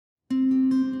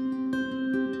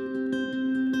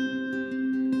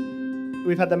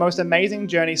We've had the most amazing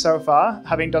journey so far,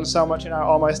 having done so much in our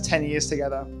almost 10 years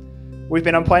together. We've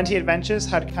been on plenty of adventures,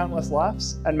 had countless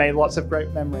laughs, and made lots of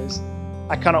great memories.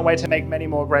 I cannot wait to make many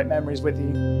more great memories with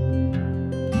you.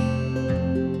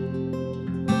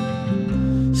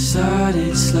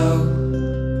 Started slow,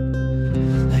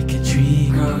 like a tree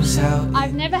grows out.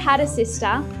 I've never had a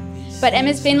sister, but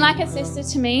Emma's been like a sister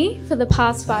to me for the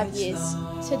past 5 years.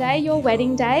 Today, your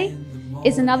wedding day,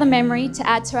 is another memory to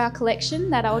add to our collection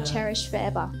that I will cherish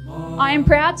forever. I am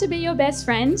proud to be your best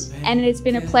friend, and it has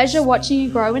been a pleasure watching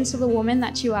you grow into the woman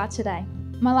that you are today.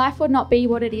 My life would not be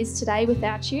what it is today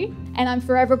without you, and I'm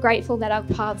forever grateful that our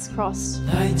paths crossed.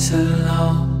 Nights are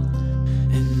long,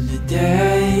 and the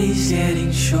days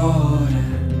getting shorter.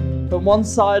 From one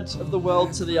side of the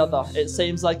world to the other, it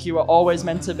seems like you were always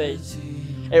meant to be.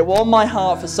 It warmed my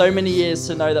heart for so many years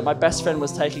to know that my best friend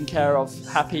was taken care of,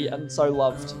 happy and so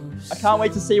loved. I can't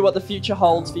wait to see what the future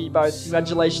holds for you both.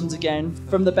 Congratulations again.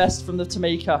 From the best from the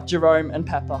Tamika, Jerome and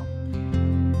Pepper.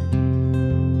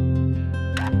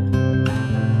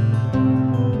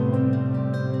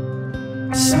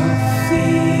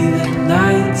 Softly the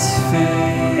nights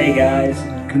fade. Hey guys,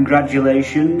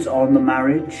 congratulations on the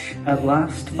marriage at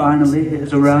last. Finally, it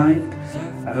has arrived.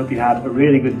 I hope you had a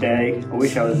really good day. I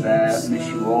wish I was there. I miss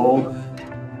you all.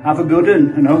 Have a good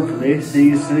one and hopefully see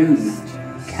you soon.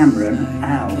 Cameron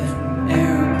out.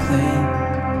 Airplane.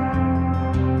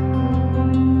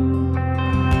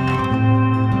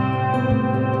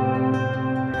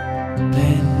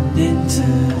 Blend into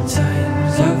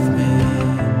times of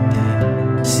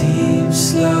midnight. Seems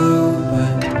slow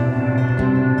but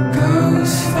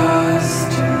goes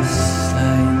fast, just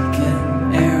like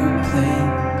an airplane.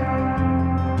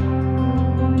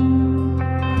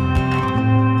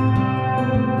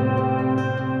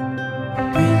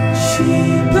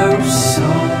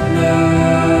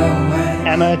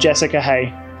 Emma Jessica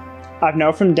Hay. I've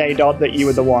known from day dot that you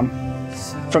were the one.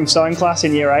 From sewing class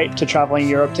in year 8 to travelling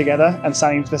Europe together and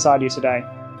standing beside you today.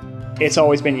 It's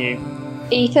always been you.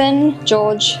 Ethan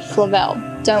George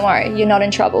Flavells. Don't worry, you're not in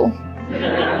trouble.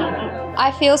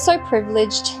 I feel so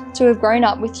privileged to have grown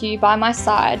up with you by my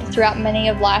side throughout many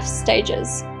of life's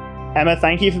stages. Emma,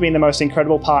 thank you for being the most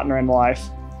incredible partner in life.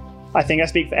 I think I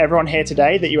speak for everyone here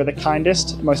today that you are the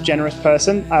kindest, most generous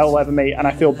person I will ever meet, and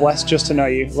I feel blessed just to know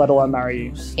you, let alone marry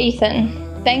you. Ethan,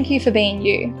 thank you for being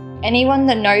you. Anyone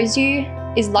that knows you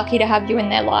is lucky to have you in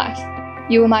their life.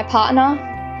 You are my partner,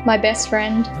 my best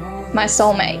friend, my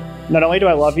soulmate. Not only do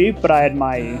I love you, but I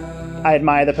admire you. I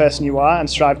admire the person you are and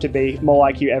strive to be more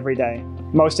like you every day.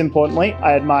 Most importantly,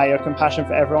 I admire your compassion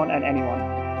for everyone and anyone.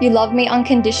 You love me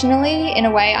unconditionally in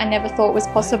a way I never thought was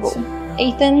possible.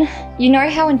 Ethan, you know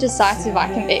how indecisive I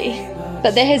can be,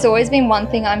 but there has always been one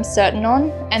thing I'm certain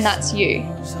on, and that's you.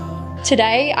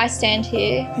 Today, I stand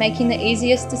here making the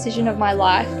easiest decision of my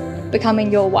life,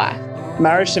 becoming your wife.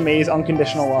 Marriage to me is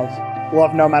unconditional love.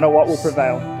 Love no matter what will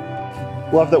prevail.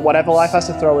 Love that whatever life has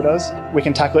to throw at us, we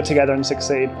can tackle it together and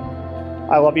succeed.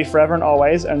 I love you forever and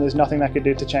always, and there's nothing that could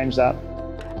do to change that.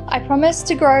 I promise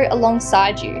to grow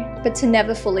alongside you, but to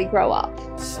never fully grow up.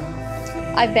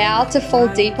 I vow to fall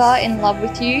deeper in love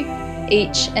with you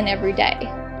each and every day.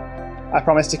 I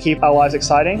promise to keep our lives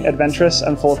exciting, adventurous,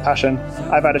 and full of passion.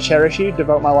 I vow to cherish you,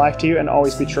 devote my life to you, and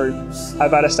always be true. I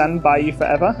vow to stand by you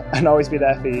forever and always be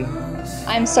there for you.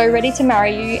 I am so ready to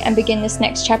marry you and begin this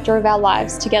next chapter of our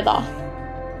lives together.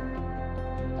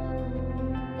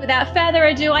 Without further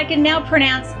ado, I can now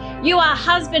pronounce you are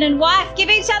husband and wife. Give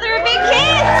each other a big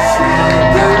kiss!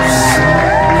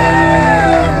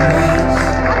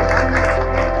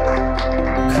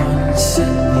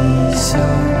 Constantly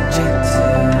subject to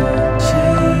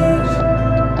change,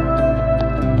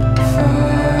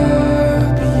 far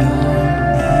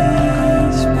beyond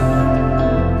these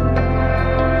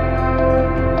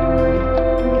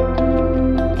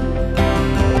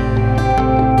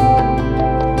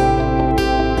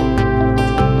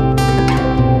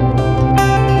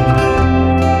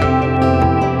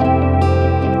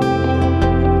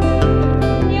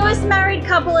Newest married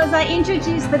couple as I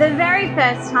introduce for the very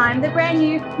first time the brand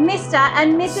new Mr.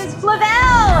 and Mrs.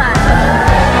 Flavells.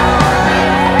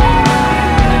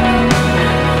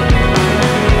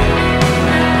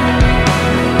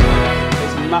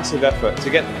 It's a massive effort. To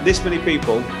get this many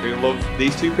people who love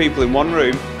these two people in one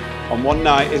room on one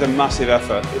night is a massive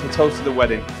effort. It's a toast to the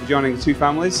wedding. We're joining the two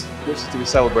families, which is to be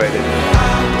celebrated.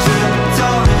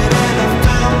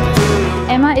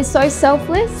 Emma is so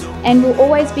selfless and will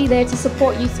always be there to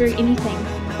support you through anything.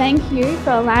 Thank you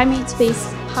for allowing me to be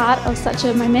part of such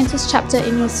a momentous chapter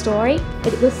in your story.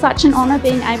 It was such an honour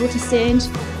being able to stand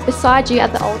beside you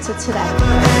at the altar today.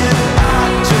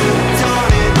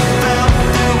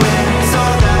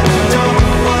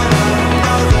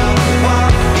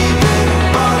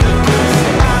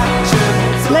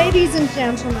 Ladies and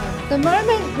gentlemen, the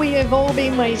moment we have all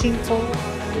been waiting for.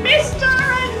 Mr.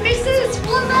 and Mrs.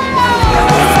 Flavells!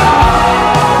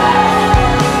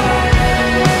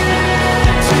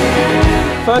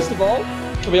 First of all,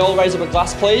 can we all raise up a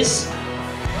glass, please?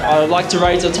 I'd like to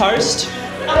raise a toast to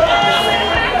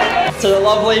the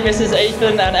lovely Mrs.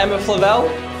 Ethan and Emma Flavell.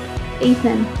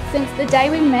 Ethan, since the day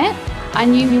we met, I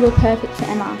knew you were perfect for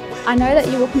Emma. I know that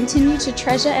you will continue to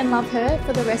treasure and love her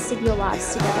for the rest of your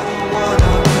lives together.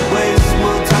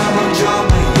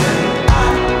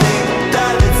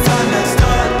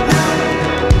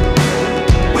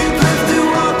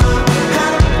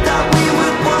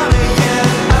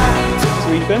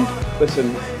 So Ethan,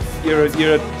 listen, you're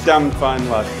a damn fine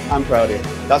lad. I'm proud of you.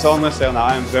 That's all I'm going to say on that.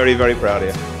 I am very, very proud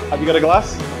of you. Have you got a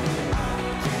glass?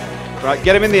 Right,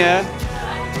 get him in the air.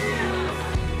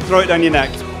 Throw it down your neck.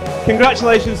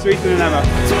 Congratulations to Ethan and Emma.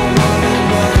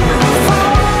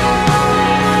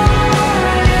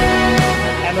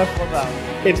 Emma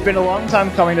Flavells. It's been a long time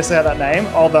coming to say that name,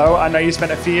 although I know you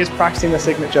spent a few years practicing the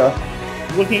signature.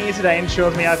 Looking at you today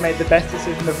ensures me I've made the best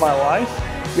decision of my life.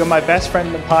 You're my best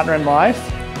friend and partner in life,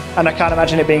 and I can't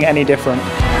imagine it being any different.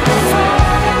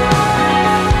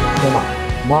 Emma,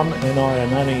 Mum and I are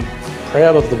not only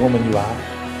proud of the woman you are,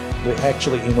 we're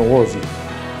actually in awe of you.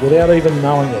 Without even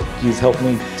knowing it, you've helped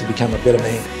me to become a better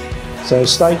man. So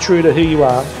stay true to who you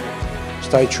are,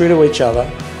 stay true to each other,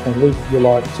 and live your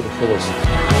life to the fullest.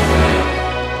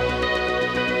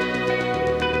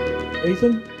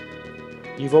 Ethan,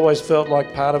 you've always felt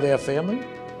like part of our family,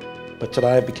 but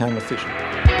today it became official.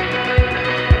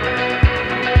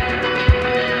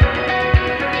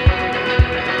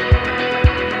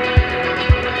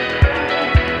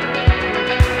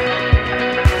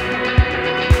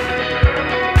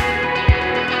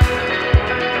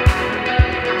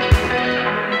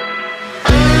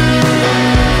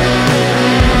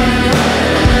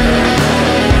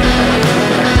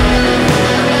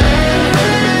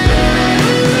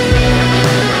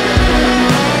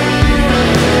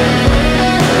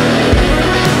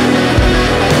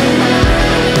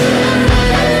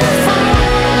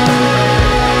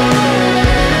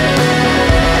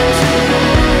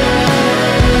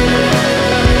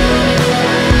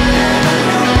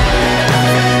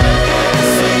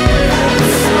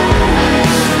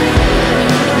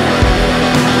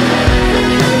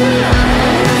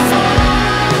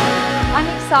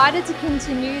 Excited to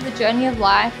continue the journey of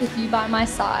life with you by my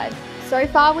side. So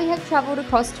far we have travelled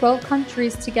across 12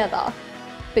 countries together,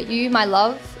 but you, my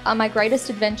love, are my greatest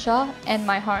adventure and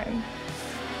my home.